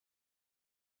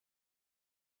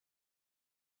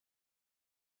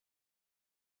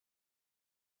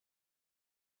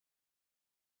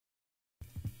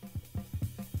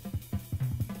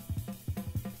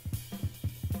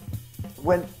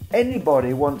when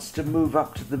anybody wants to move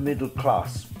up to the middle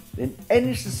class, in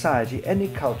any society, any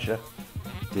culture,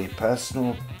 the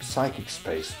personal psychic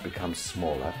space becomes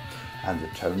smaller and the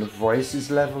tone of voice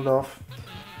is leveled off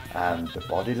and the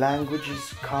body language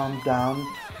is calmed down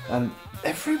and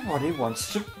everybody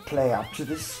wants to play up to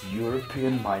this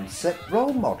European mindset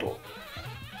role model.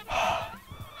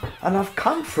 And I've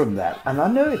come from that and I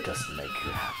know it doesn't make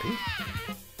you happy.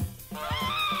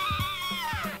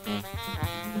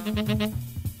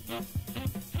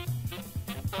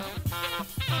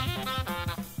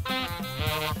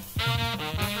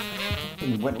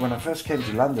 When I first came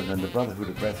to London and the Brotherhood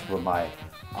of Breath were my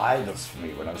idols for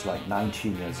me when I was like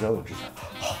 19 years old, just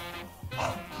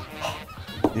like,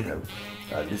 you know,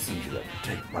 listening to that,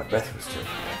 my breath was taken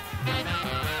away.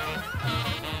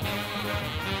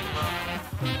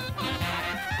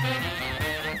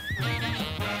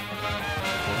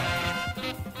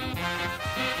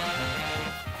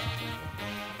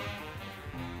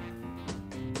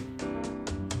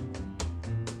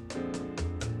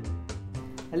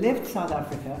 I left South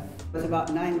Africa, I was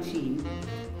about 19,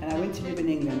 and I went to live in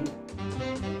England.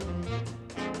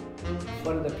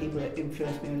 One of the people that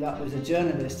influenced me a lot was a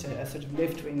journalist, a sort of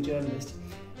left-wing journalist.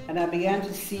 And I began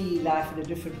to see life in a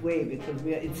different way because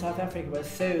in South Africa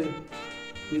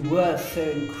we were so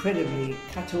incredibly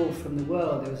cut off from the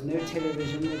world. There was no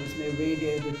television, there was no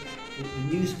radio,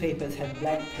 the newspapers had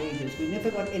blank pages. We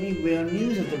never got any real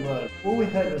news of the world. All we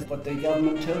heard was what the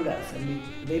government told us, and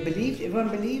everyone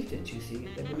believed it, you see.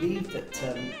 They believed that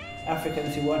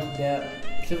Africans who wanted their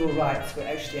civil rights were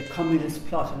actually a communist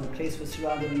plot and the place was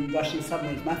surrounded in Russian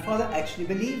submarines. My father actually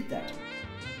believed that.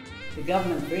 The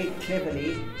government very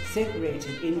cleverly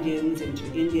separated Indians into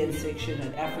Indian section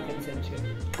and Africans into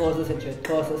Xhosas into a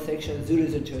Xhosa section,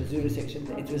 Zulus into a Zulu section.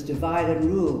 It was divide and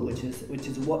rule, which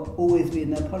is what always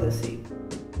been their policy.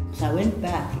 So I went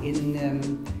back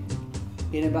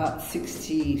in about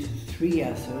 63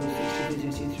 or so,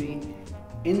 62, 63.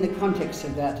 In the context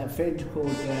of that, a friend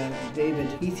called David,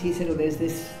 he said, oh, there's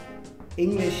this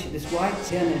white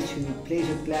journalist who plays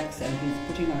with blacks and he's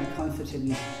putting on a concert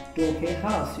in Dorking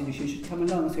House, you should come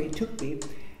along. So he took me,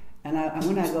 and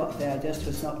when I got there, I just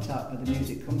was knocked out by the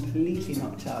music, completely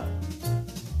knocked out.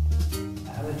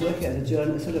 I was working as a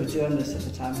journalist at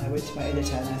the time, and I went to my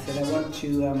editor and I said, I'd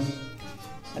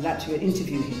like to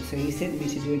interview him. So he sent me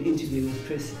to do an interview with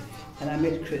Chris, and I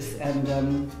met Chris, and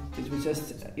it was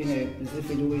just, you know, as if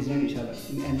we'd always known each other,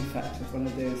 and in fact, it was one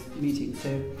of those meetings.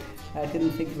 So I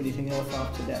didn't think of anything else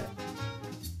after that.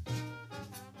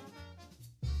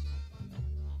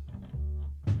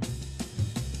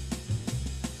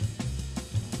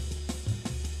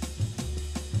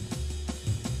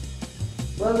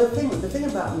 Well, the thing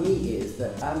about me is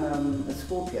that I'm a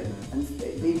Scorpion, and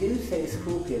they do say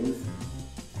Scorpions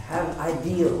have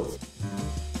ideals.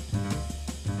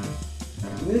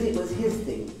 Music was his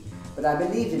thing, but I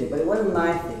believed in it, but it wasn't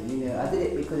my thing, you know. I did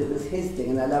it because it was his thing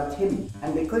and I loved him.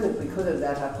 And because of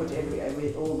that, I put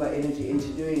all my energy into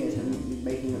doing it and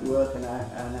making it work, and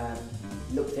I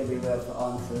looked everywhere for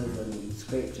answers and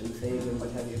scraped and saved and what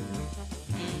have you.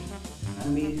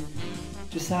 And we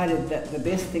decided that the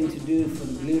best thing to do for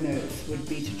the Blue Notes would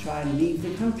be to try and leave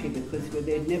the country because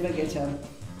they'd never get an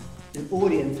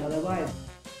audience otherwise.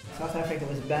 South Africa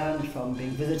was banned from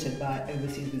being visited by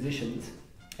overseas musicians,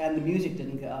 and the music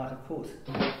didn't go out, of course.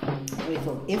 We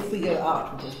thought, if we go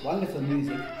out with this wonderful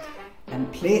music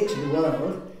and play it to the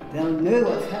world, they'll know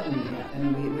what's happening here.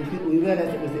 And we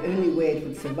realized it was the only way it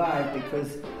would survive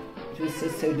because it was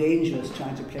just so dangerous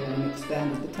trying to play on the mixed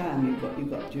band at the time.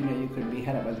 You could be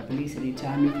had up by the police any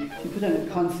time. You put on a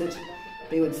concert,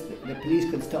 the police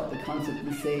could stop the concert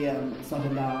and say it's not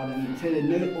allowed, and so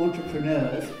no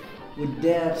entrepreneurs would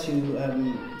dare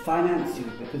to finance you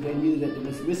because they knew that it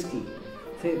was risky.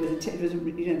 So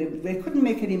they couldn't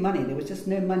make any money. There was just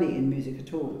no money in music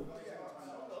at all.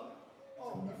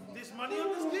 There's money on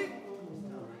this gig?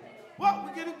 What?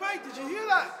 We're getting paid. Did you hear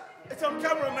that? It's on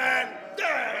camera, man.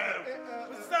 Damn!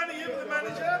 We're standing here with the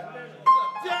manager.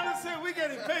 Diana said we're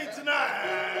getting paid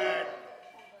tonight.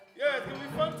 Yeah, it's gonna be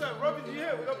fun time. Robin, you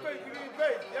here? We got paid. We're getting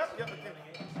paid. Yep, okay.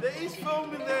 There is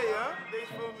film in there, yeah? There is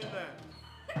film in there.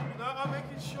 Now I'm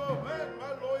making sure, man.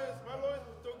 My lawyers were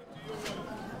talking to your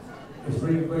lawyers. It's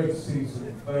really great to see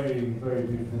some very, very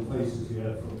beautiful faces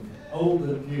here, from old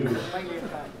and new.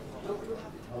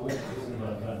 I wish to see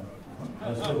like that.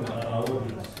 That's talking about our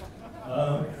audience.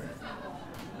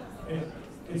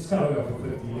 It's coming up for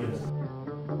 50 years.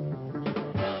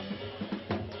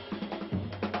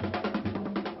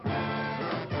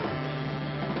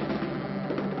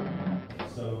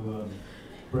 So,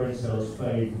 brain cells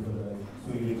fade for the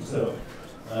 3 weeks. So,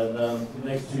 And the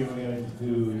next tune we're going to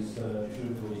do is a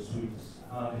tune called Sweet as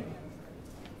Honey.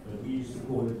 But we used to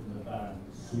call it in the band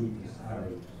Sweet as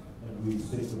Harry, and we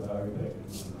stick with Harry Beck and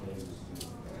the Davis.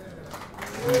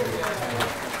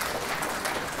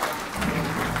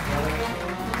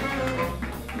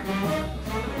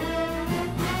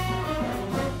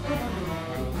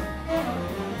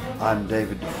 I'm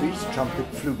David de Vries, trumpet,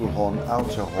 flugelhorn,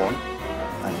 alto horn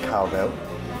and cowbell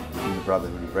in the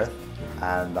Brotherhood of Breath,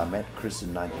 and I met Chris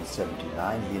in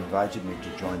 1979. He invited me to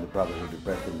join the Brotherhood of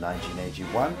Breath in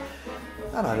 1981,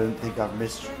 and I don't think I've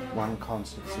missed one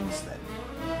concert since then.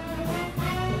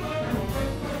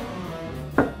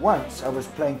 Once I was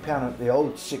playing piano at the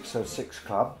old 606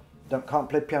 Club. Can't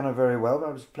play piano very well, but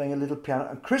I was playing a little piano,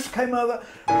 and Chris came over.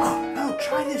 Oh, no,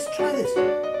 try this.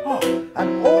 Oh,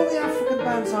 and all the African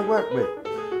bands I work with,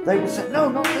 they would say, no,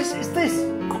 not this, it's this.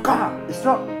 It's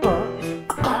not, it's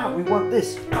we want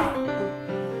this.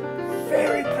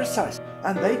 Very precise.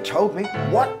 And they told me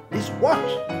what is what.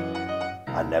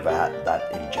 I never had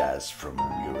that in jazz from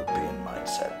European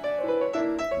mindset.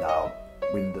 Now,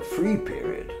 in the free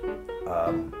period,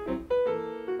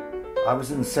 I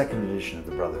was in the second edition of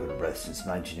the Brotherhood of Breath since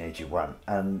 1981,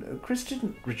 and Chris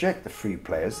didn't reject the free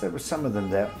players. There were some of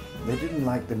them there. They didn't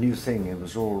like the new thing. It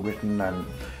was all written and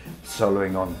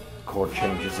soloing on chord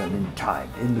changes and in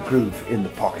time, in the groove, in the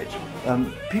pocket.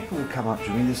 People would come up to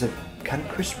me and they said, can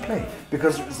Chris play?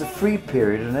 Because it was the free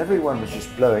period and everyone was just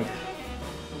blowing.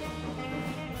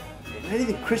 If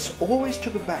anything, Chris always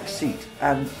took a back seat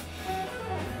and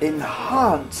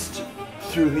enhanced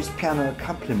through his piano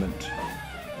accompaniment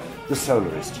the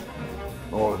soloist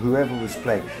or whoever was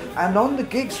playing. And on the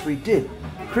gigs we did,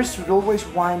 Chris would always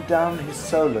wind down his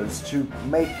solos to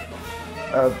make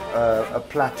a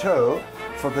plateau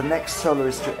for the next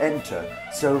soloist to enter.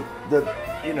 So the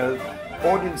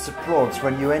audience applauds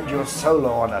when you end your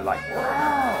solo on a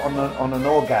on an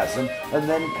orgasm and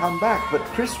then come back. But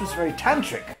Chris was very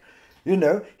tantric.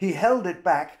 He held it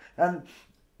back, and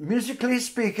musically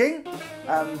speaking,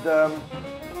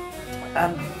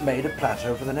 and made a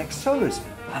plateau for the next soloist.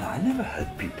 And I never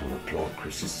heard people applaud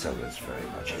Chris's solos very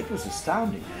much. It was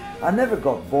astounding. I never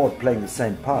got bored playing the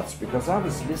same parts because I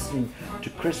was listening to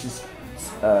Chris's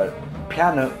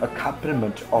piano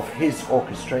accompaniment of his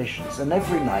orchestrations, and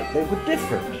every night they were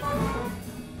different.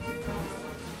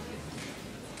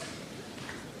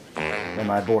 When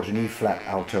I bought an E-flat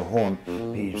alto horn,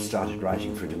 he started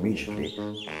writing for it immediately.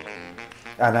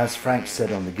 And as Frank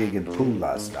said on the gig in the pool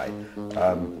last night,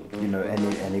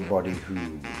 anybody who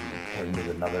came with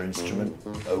another instrument,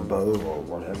 oboe or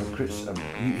whatever, Chris,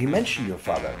 he mentioned your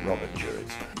father, Robert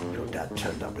Juritz. Your dad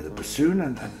turned up with a bassoon,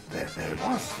 and there it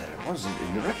was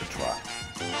in the repertoire.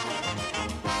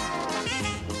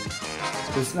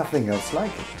 There's nothing else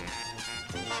like it.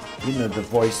 The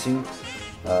voicing,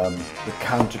 the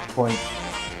counterpoint,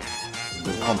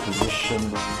 the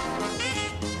composition.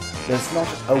 There's not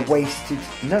a wasted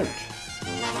note.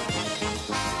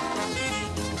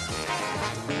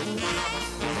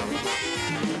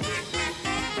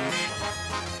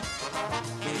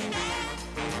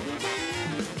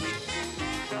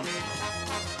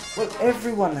 Well,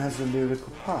 everyone has a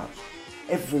lyrical part.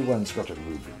 Everyone's got a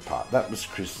moving part. That was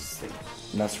Chris's thing.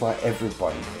 And that's why every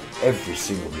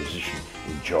single musician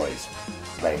enjoys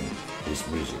playing his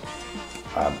music.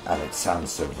 And it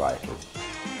sounds so vital.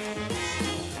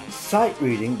 Sight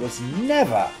reading was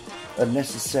never a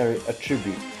necessary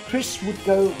attribute. Chris would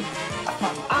go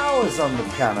for hours on the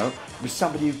piano with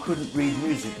somebody who couldn't read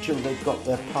music till they got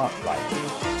their part right.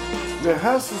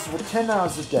 Rehearsals were 10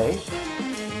 hours a day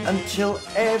until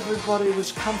everybody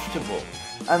was comfortable,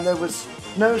 and there was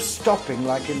no stopping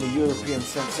like in the European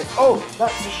sense, saying, oh,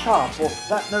 that's a sharp, or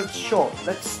that note's short,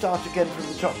 let's start again from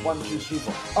the top, 1, 2, 3,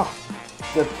 4. Oh,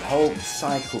 the whole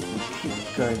cycle would keep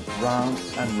going round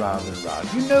and round and round.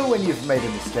 You know when you've made a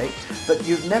mistake, but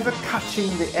you're never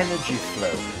cutting the energy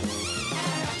flow.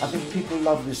 I think people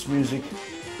love this music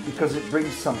because it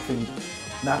brings something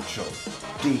natural,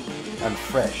 deep and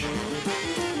fresh.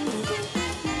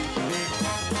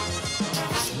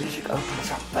 This music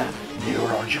opens up the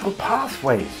neurological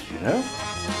pathways,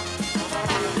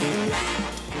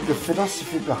 The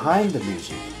philosophy behind the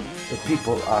music that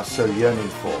people are so yearning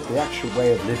for, the actual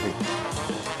way of living,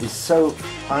 is so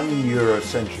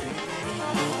un-Eurocentric.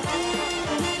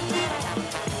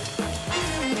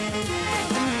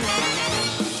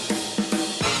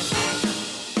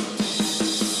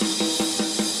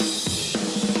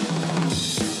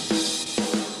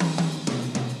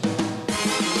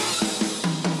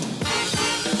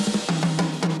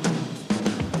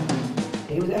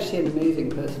 He was actually an amazing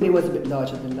person. He was a bit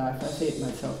larger than life, I say it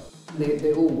myself.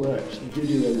 They all were actually,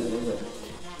 Dudu and they were.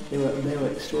 They were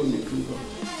extraordinary people.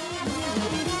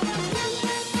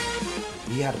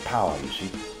 He had power, you see.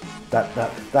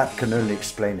 That can only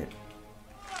explain it.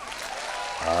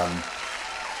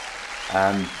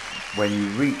 And when you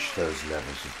reach those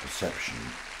levels of perception,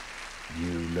 you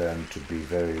learn to be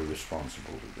very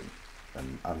responsible with them,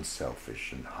 and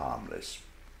unselfish and harmless.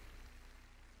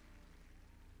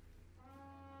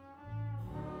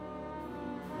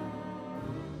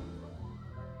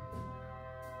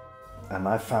 And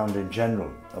I found in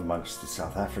general, amongst the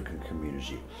South African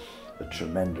community, a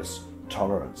tremendous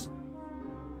tolerance.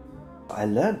 I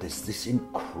learned this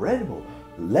incredible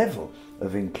level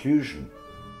of inclusion.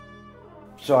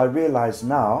 So I realize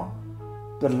now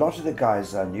that a lot of the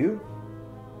guys I knew,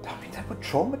 I mean, they were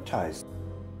traumatized.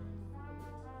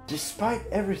 Despite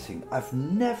everything, I've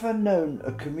never known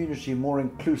a community more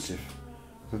inclusive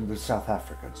than the South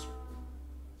Africans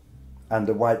and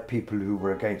the white people who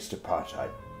were against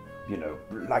apartheid. You know,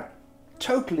 like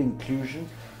total inclusion,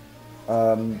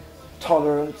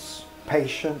 tolerance,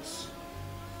 patience,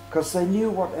 because they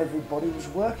knew what everybody was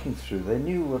working through. They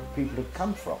knew where people had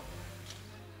come from.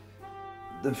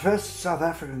 The first South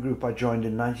African group I joined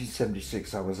in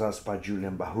 1976, I was asked by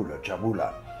Julian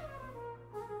Jabula.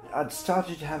 I'd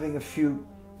started having a few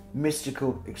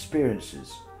mystical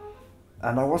experiences,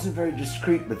 and I wasn't very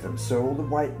discreet with them, so all the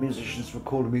white musicians were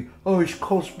calling me, "Oh, it's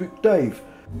Cosmic Dave."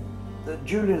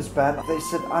 Julian's band, they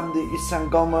said I'm the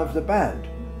Isangoma of the band,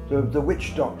 the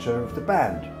witch doctor of the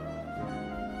band.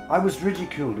 I was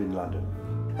ridiculed in London.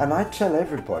 And I tell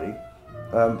everybody,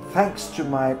 thanks to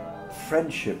my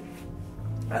friendship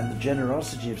and the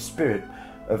generosity of spirit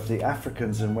of the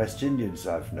Africans and West Indians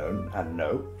I've known and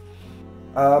know,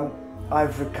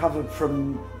 I've recovered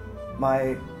from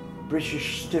my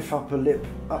British stiff upper lip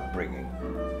upbringing.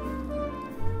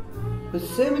 With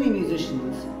so many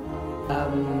musicians,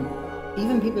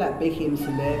 even people like Becky and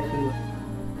Selek, who,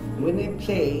 when they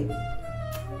play,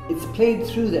 it's played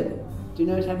through them. Do you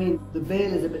know what I mean? The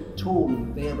veil is a bit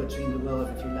torn, the veil between the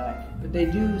worlds, if you like. But they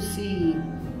do see,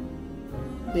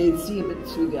 they see a bit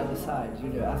through the other side.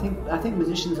 You know, I think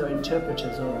musicians are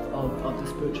interpreters of the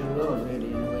spiritual world,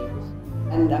 really, in a way.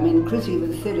 And I mean, Chris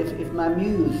even said, if my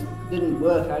muse didn't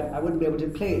work, I wouldn't be able to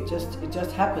play. It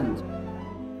just happened.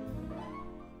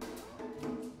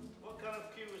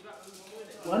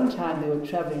 One time they were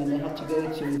travelling and they had to go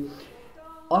to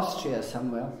Austria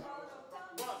somewhere.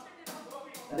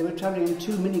 They were travelling in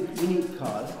two mini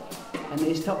cars and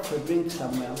they stopped for a drink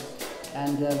somewhere.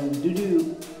 And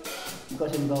Dudu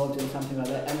got involved in something like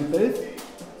that. And both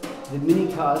the mini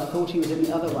cars thought he was in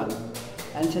the other one.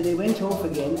 And so they went off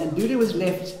again and Dudu was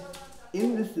left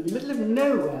in the middle of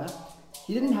nowhere.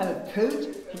 He didn't have a coat,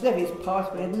 he didn't have his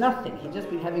passport, he had nothing. He'd just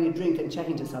been having a drink and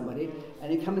chatting to somebody,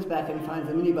 and he comes back and finds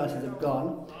the minibuses have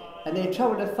gone, and they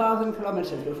travelled 1,000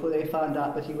 kilometres before they found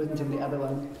out that he wasn't in the other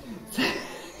one. So,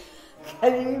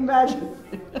 can you imagine?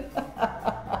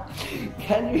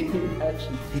 Can you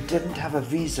imagine? He didn't have a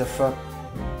visa for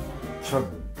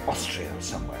Austria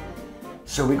somewhere.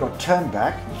 So we got turned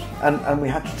back and we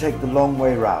had to take the long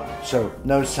way round. So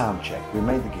no sound check, we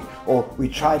made the gig. Or we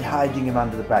tried hiding him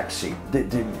under the back seat,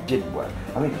 didn't work.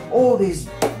 I mean, all these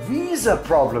visa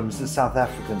problems the South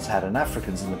Africans had and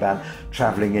Africans in the band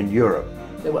travelling in Europe.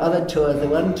 There were other tours. The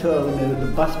one tour when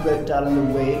the bus broke down on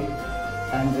the way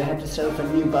and they had to set up a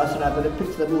new bus and I've got a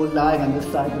picture of them all lying on the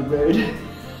side of the road.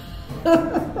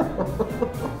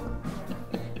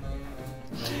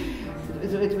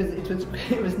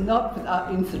 It was not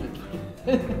without incident.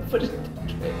 Put it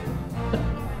that way.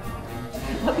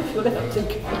 I think you'll have to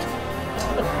cut.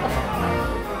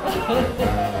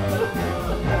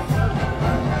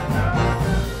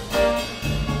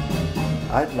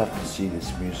 I'd love to see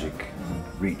this music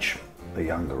reach a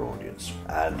younger audience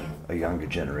and a younger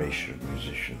generation of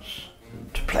musicians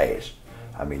to play it.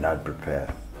 I mean, I'd be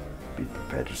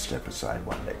prepared to step aside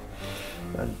one day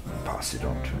and pass it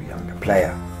on to a younger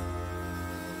player.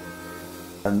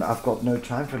 And I've got no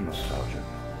time for nostalgia.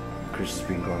 Chris has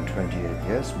been gone 28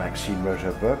 years, Maxine wrote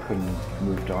her book and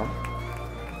moved on.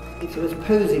 It was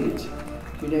posing it.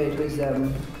 You know, it was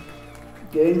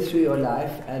going through your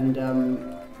life and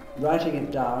writing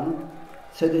it down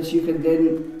so that you can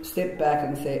then step back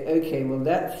and say, okay, well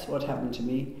that's what happened to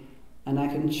me, and I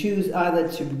can choose either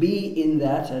to be in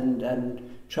that and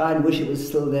try and wish it was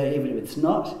still there even if it's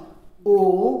not,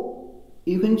 or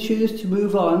you can choose to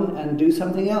move on and do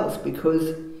something else,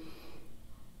 because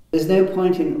there's no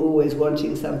point in always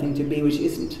wanting something to be which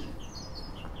isn't.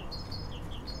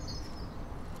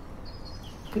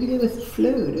 Gotta go with the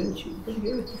flow, don't you? Gotta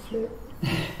go with the flow.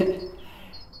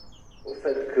 Au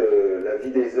fait que la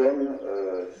vie des hommes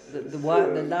the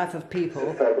life of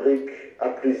people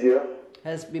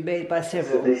has been made by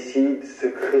several,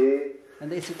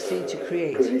 and they succeed to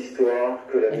create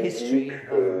the history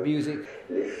of music,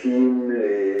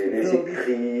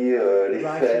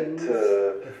 writings.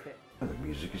 The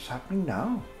music is happening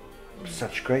now.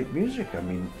 Such great music. I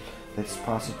mean, let's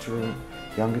pass it to a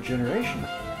younger generation.